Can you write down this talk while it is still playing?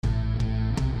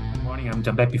Morning, I'm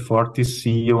Gianbeppi Forti,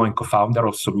 CEO and co-founder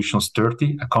of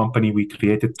Solutions30, a company we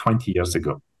created 20 years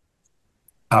ago.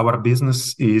 Our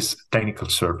business is technical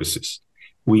services.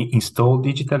 We install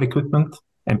digital equipment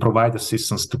and provide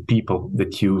assistance to people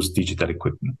that use digital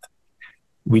equipment.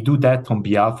 We do that on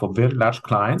behalf of very large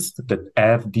clients that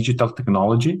have digital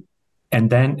technology and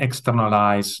then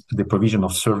externalize the provision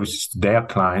of services to their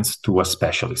clients to a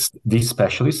specialist. This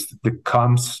specialist that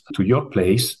comes to your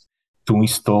place to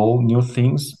install new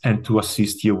things and to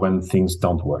assist you when things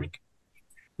don't work.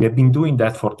 We have been doing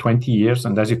that for 20 years,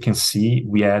 and as you can see,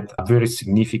 we had a very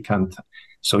significant,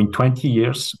 so in 20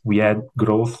 years, we had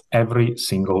growth every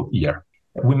single year.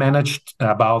 We managed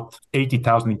about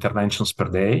 80,000 interventions per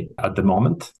day at the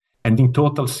moment, and in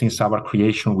total, since our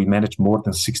creation, we managed more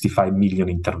than 65 million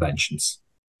interventions.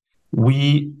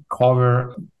 We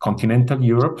cover continental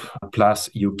Europe plus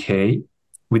UK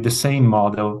with the same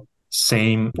model,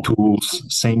 same tools,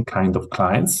 same kind of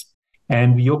clients.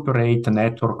 And we operate a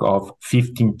network of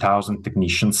 15,000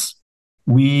 technicians.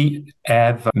 We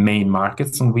have main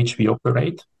markets in which we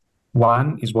operate.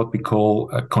 One is what we call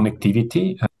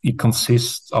connectivity. It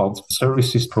consists of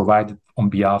services provided on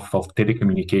behalf of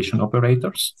telecommunication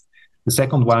operators. The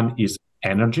second one is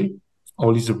energy.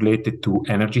 All is related to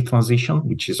energy transition,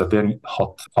 which is a very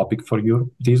hot topic for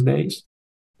you these days.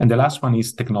 And the last one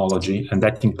is technology, and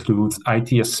that includes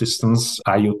IT assistance,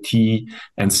 IoT,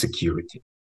 and security.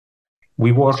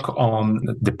 We work on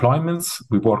deployments,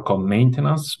 we work on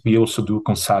maintenance, we also do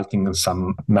consulting and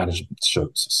some management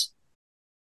services.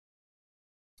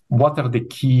 What are the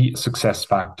key success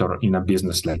factors in a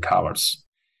business like ours?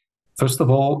 First of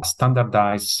all, a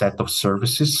standardized set of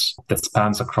services that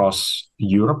spans across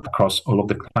Europe, across all of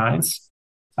the clients,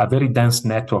 a very dense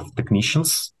network of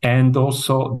technicians, and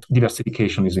also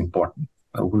diversification is important.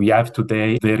 We have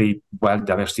today a very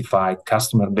well-diversified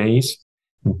customer base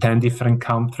in 10 different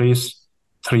countries,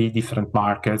 3 different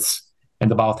markets,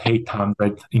 and about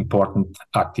 800 important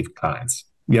active clients.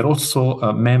 We are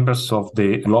also members of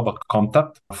the Global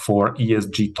Compact for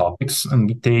ESG topics, and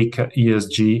we take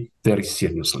ESG very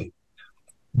seriously.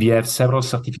 We have several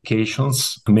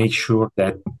certifications to make sure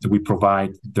that we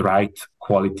provide the right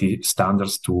quality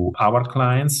standards to our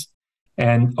clients.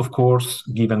 And of course,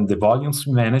 given the volumes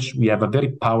we manage, we have a very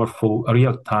powerful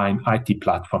real-time IT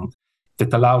platform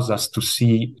that allows us to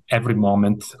see every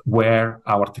moment where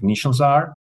our technicians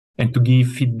are and to give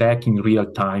feedback in real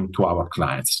time to our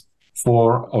clients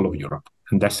for all of Europe.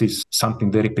 And this is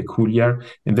something very peculiar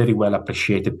and very well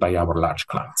appreciated by our large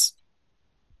clients.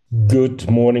 Good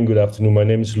morning, good afternoon. My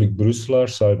name is Luc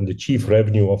Brusselaars. I'm the Chief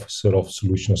Revenue Officer of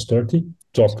Solutions30.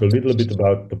 Talk a little bit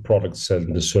about the products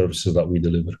and the services that we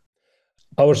deliver.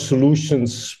 Our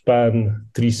solutions span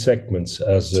 3 segments,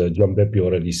 as Gianbeppi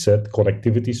already said: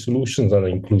 connectivity solutions, that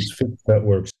includes fixed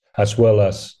networks, as well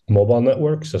as mobile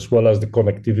networks, as well as the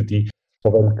connectivity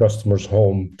of our customers'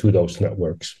 home to those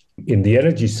networks. In the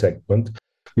energy segment,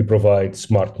 we provide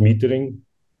smart metering,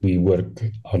 we work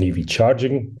on EV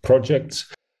charging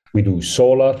projects, we do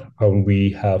solar, and we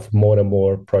have more and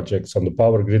more projects on the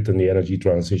power grid and the energy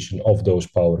transition of those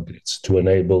power grids to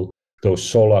enable those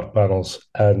solar panels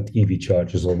and EV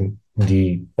chargers on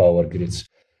the power grids.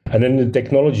 And then the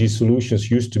technology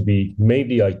solutions used to be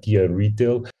mainly IT and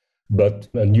retail, but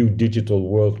a new digital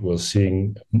world, we're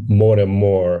seeing more and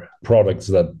more products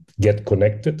that get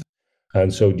connected.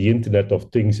 And so the Internet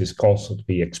of Things is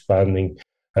constantly expanding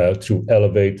through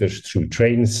elevators, through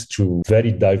trains, through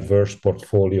very diverse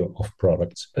portfolio of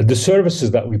products. The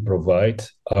services that we provide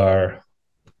are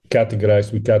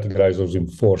categorized. We categorize those in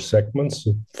 4 segments.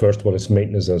 The first one is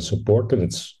maintenance and support, and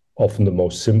it's often the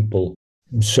most simple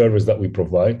service that we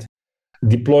provide.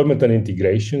 Deployment and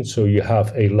integration. So you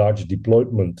have a large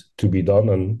deployment to be done,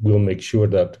 and we'll make sure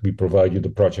that we provide you the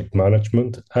project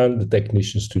management and the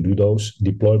technicians to do those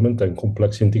deployment and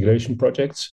complex integration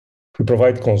projects. We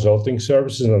provide consulting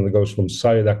services, and it goes from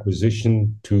site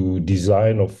acquisition to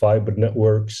design of fiber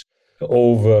networks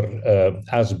over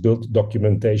as-built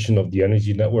documentation of the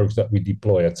energy networks that we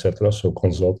deploy, etc. So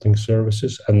consulting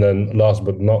services. And then last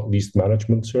but not least,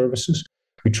 management services.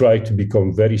 We try to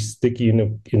become very sticky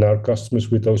in our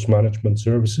customers with those management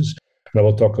services. And I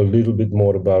will talk a little bit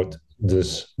more about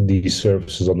these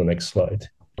services on the next slide.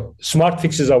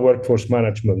 SmartFix is our workforce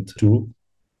management tool.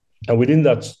 And within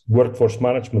that workforce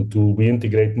management tool, we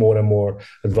integrate more and more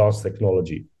advanced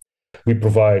technology. We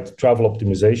provide travel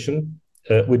optimization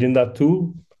within that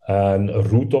tool and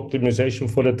route optimization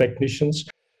for the technicians.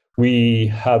 We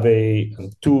have a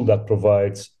tool that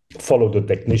provides follow the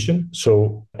technician.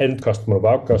 So end customer of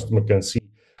our customer can see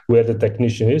where the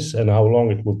technician is and how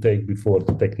long it will take before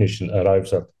the technician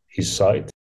arrives at his site.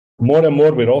 More and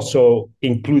more, we're also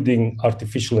including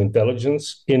artificial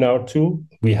intelligence in our tool.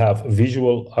 We have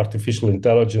visual artificial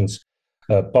intelligence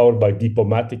powered by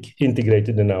Deepomatic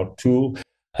integrated in our tool.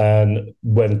 And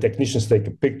when technicians take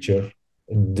a picture,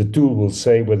 the tool will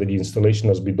say whether the installation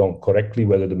has been done correctly,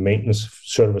 whether the maintenance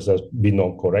service has been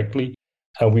done correctly.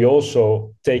 And we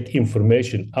also take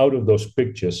information out of those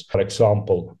pictures, for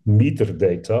example, meter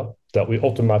data that we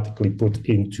automatically put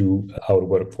into our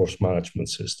workforce management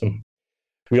system.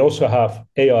 We also have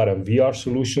AR and VR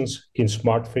solutions in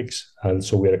SmartFix, and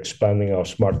so we're expanding our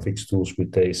SmartFix tools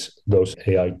with those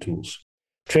AI tools.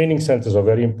 Training centers are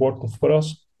very important for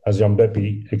us. As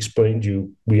Jan-Beppie explained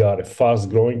you, we are a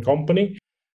fast-growing company,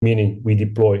 meaning we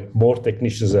deploy more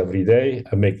technicians every day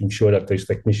and making sure that those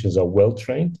technicians are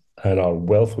well-trained and are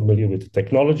well familiar with the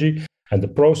technology and the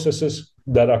processes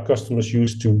that our customers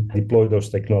use to deploy those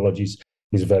technologies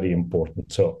is very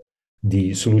important. So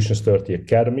the Solutions30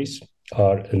 academies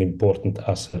are an important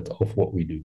asset of what we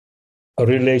do.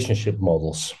 Relationship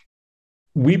models.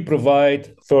 We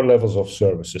provide 4 levels of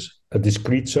services. A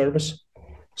discrete service,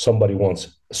 somebody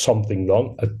wants something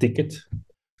done, a ticket.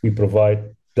 We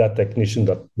provide that technician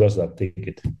that does that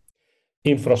ticket.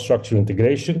 Infrastructure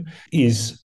integration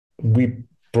is we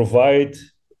provide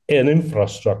an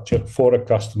infrastructure for a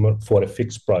customer for a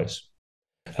fixed price.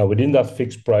 And within that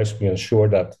fixed price, we ensure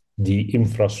that the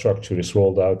infrastructure is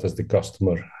rolled out as the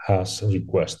customer has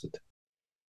requested.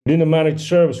 Within a managed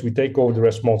service, we take over the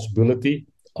responsibility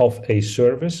of a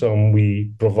service and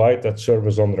we provide that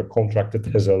service under a contracted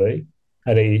SLA.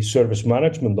 And a service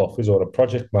management office or a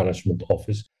project management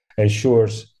office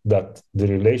ensures that the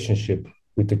relationship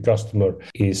with the customer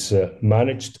is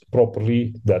managed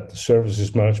properly, that the service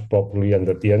is managed properly, and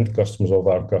that the end customers of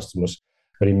our customers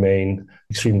remain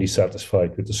extremely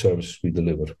satisfied with the services we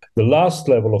deliver. The last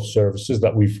level of services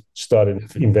that we've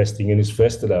started investing in is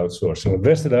vested outsourcing. And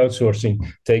vested outsourcing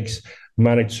takes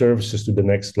managed services to the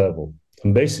next level.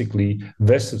 And basically,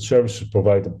 vested services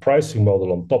provide a pricing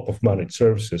model on top of managed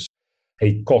services,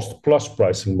 a cost-plus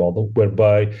pricing model,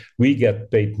 whereby we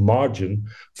get paid margin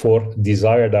for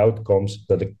desired outcomes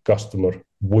that the customer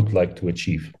would like to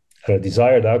achieve. And a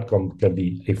desired outcome can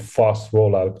be a fast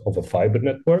rollout of a fiber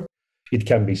network. It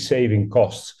can be saving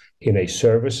costs in a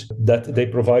service that they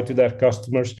provide to their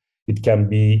customers. It can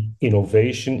be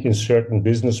innovation in certain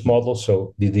business models.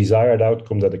 So the desired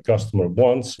outcome that the customer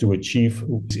wants to achieve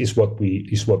is what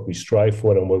we strive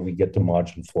for and where we get the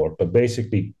margin for. But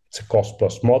basically, it's a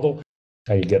cost-plus model,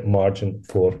 and you get margin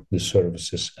for the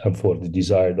services and for the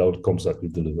desired outcomes that we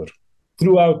deliver.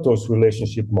 Throughout those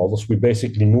relationship models, we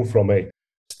basically move from a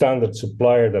standard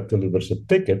supplier that delivers a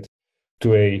ticket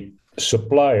to a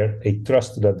supplier, a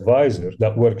trusted advisor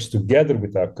that works together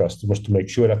with our customers to make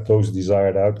sure that those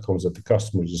desired outcomes that the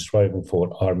customer is striving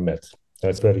for are met.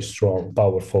 That's a very strong,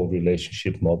 powerful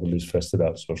relationship model, is vested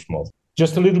outsource model.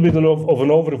 Just a little bit of an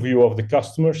overview of the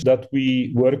customers that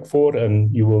we work for,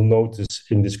 and you will notice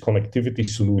in this connectivity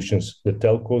solutions, the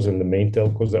telcos and the main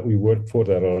telcos that we work for.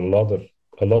 There are a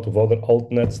lot of other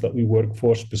altnets that we work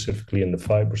for, specifically in the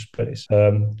fiber space.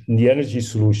 In the energy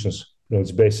solutions,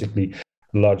 it's basically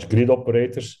large grid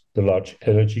operators, the large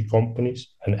energy companies,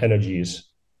 and energy is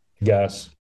gas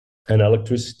and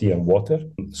electricity and water.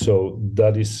 So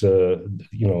that is a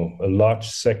large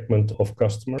segment of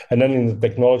customers. And then in the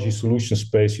technology solution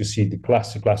space, you see the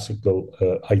classical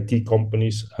IT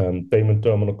companies and payment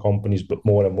terminal companies, but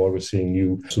more and more we're seeing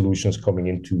new solutions coming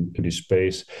into this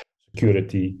space,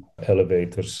 security,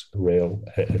 elevators, rail,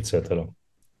 etc.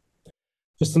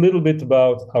 Just a little bit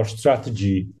about our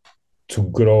strategy to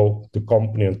grow the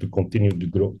company and to continue to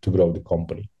grow the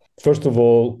company. First of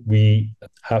all, we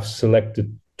have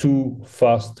selected 2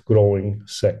 fast-growing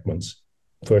segments.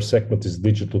 First segment is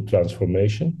digital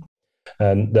transformation,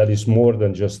 and that is more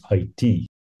than just IT.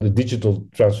 The digital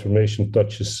transformation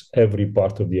touches every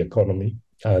part of the economy,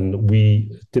 and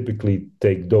we typically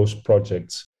take those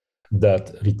projects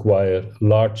that require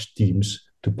large teams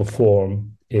to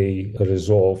perform a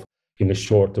resolve in a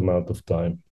short amount of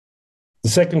time. The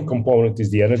second component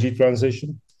is the energy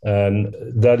transition, and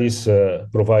that is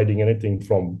providing anything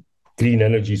from clean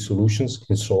energy solutions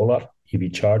in solar,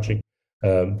 EV charging,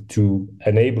 to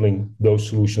enabling those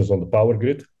solutions on the power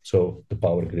grid, so the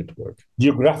power grid work.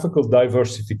 Geographical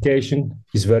diversification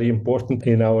is very important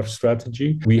in our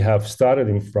strategy. We have started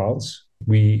in France.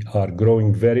 We are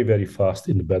growing very, very fast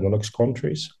in the Benelux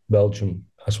countries, Belgium,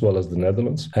 as well as the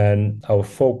Netherlands. And our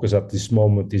focus at this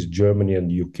moment is Germany and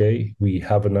the UK. We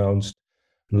have announced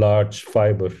large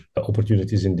fiber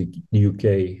opportunities in the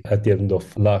UK at the end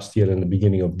of last year and the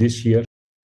beginning of this year.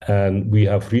 And we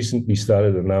have recently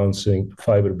started announcing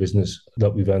fiber business that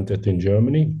we've entered in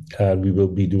Germany, and we will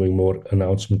be doing more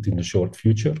announcement in the short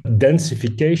future.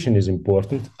 Densification is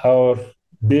important. Our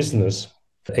business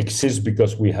exists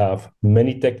because we have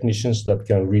many technicians that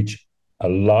can reach a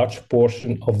large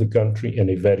portion of the country in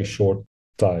a very short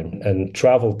time. And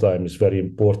travel time is very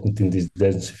important in this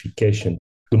densification.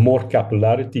 The more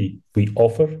capillarity we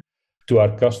offer to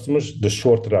our customers, the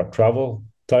shorter our travel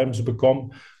times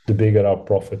become, the bigger our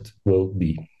profit will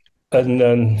be. And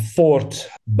then fourth,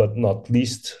 but not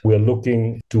least, we're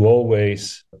looking to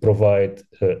always provide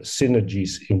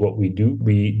synergies in what we do.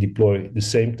 We deploy the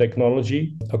same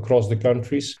technology across the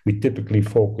countries. We typically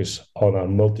focus on our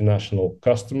multinational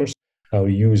customers, and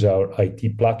we use our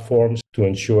IT platforms to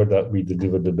ensure that we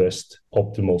deliver the best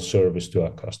optimal service to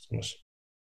our customers.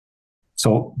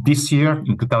 So this year,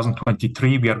 in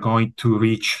 2023, we are going to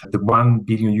reach the 1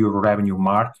 billion euro revenue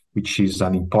mark, which is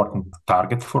an important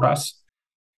target for us.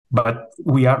 But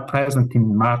we are present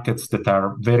in markets that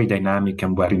are very dynamic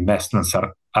and where investments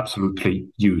are absolutely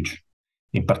huge.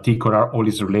 In particular, all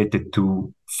is related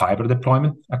to fiber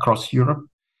deployment across Europe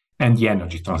and the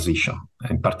energy transition,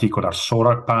 in particular,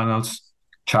 solar panels,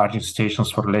 charging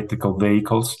stations for electrical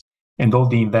vehicles, and all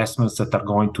the investments that are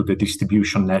going to the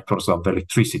distribution networks of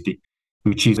electricity,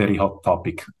 which is a very hot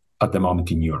topic at the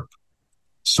moment in Europe.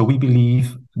 So we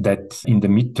believe that in the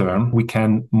midterm, we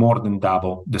can more than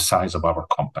double the size of our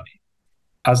company.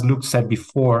 As Luke said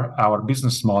before, our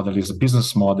business model is a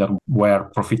business model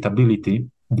where profitability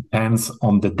depends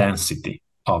on the density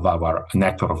of our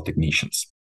network of technicians.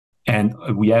 And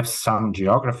we have some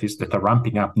geographies that are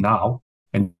ramping up now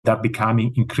and are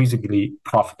becoming increasingly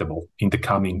profitable in the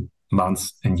coming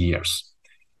months and years.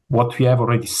 What we have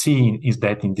already seen is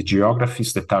that in the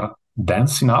geographies that are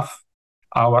dense enough,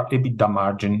 our EBITDA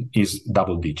margin is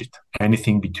double digit,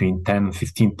 anything between 10 and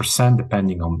 15%,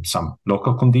 depending on some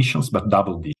local conditions, but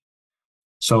double digit.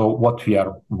 So what we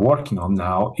are working on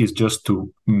now is just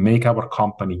to make our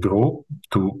company grow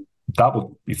to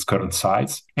double its current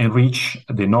size and reach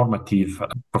the normative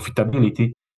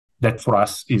profitability that for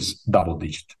us is double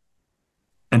digit.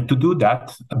 And to do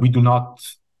that, we do not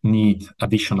need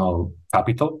additional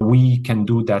capital. We can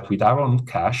do that with our own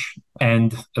cash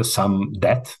and some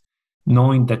debt,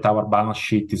 knowing that our balance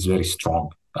sheet is very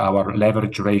strong. Our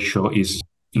leverage ratio is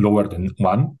lower than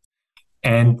 1.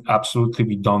 And absolutely,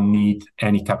 we don't need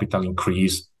any capital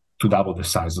increase to double the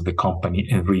size of the company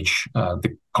and reach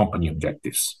the company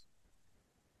objectives.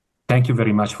 Thank you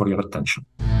very much for your attention.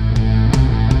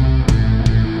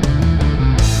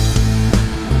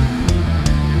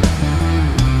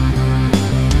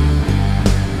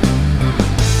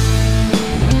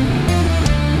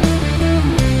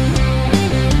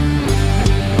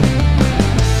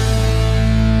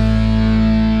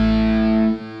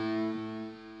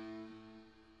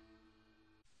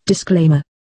 Disclaimer.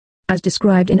 As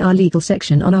described in our legal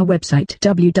section on our website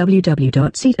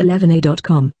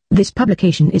www.seat11a.com, this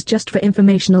publication is just for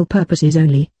informational purposes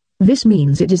only. This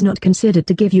means it is not considered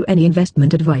to give you any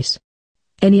investment advice.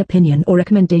 Any opinion or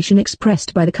recommendation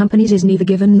expressed by the companies is neither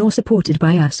given nor supported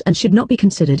by us and should not be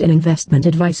considered an investment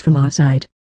advice from our side.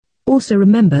 Also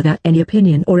remember that any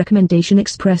opinion or recommendation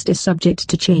expressed is subject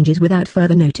to changes without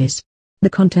further notice. The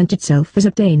content itself is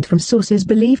obtained from sources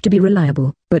believed to be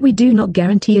reliable, but we do not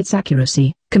guarantee its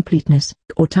accuracy, completeness,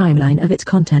 or timeline of its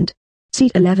content.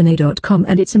 Seat11a.com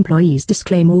and its employees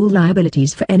disclaim all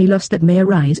liabilities for any loss that may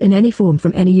arise in any form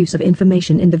from any use of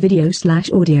information in the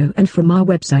video/audio and from our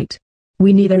website.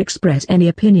 We neither express any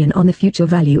opinion on the future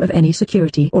value of any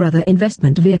security or other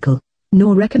investment vehicle,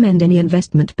 nor recommend any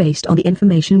investment based on the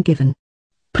information given.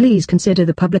 Please consider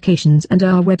the publications and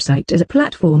our website as a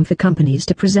platform for companies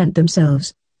to present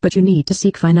themselves, but you need to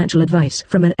seek financial advice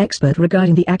from an expert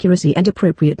regarding the accuracy and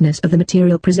appropriateness of the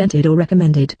material presented or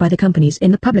recommended by the companies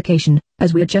in the publication,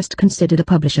 as we are just considered a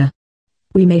publisher.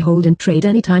 We may hold and trade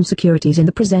anytime securities in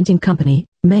the presenting company,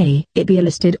 may it be a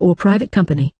listed or private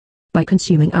company. By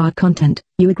consuming our content,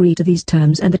 you agree to these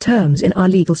terms and the terms in our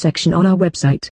legal section on our website.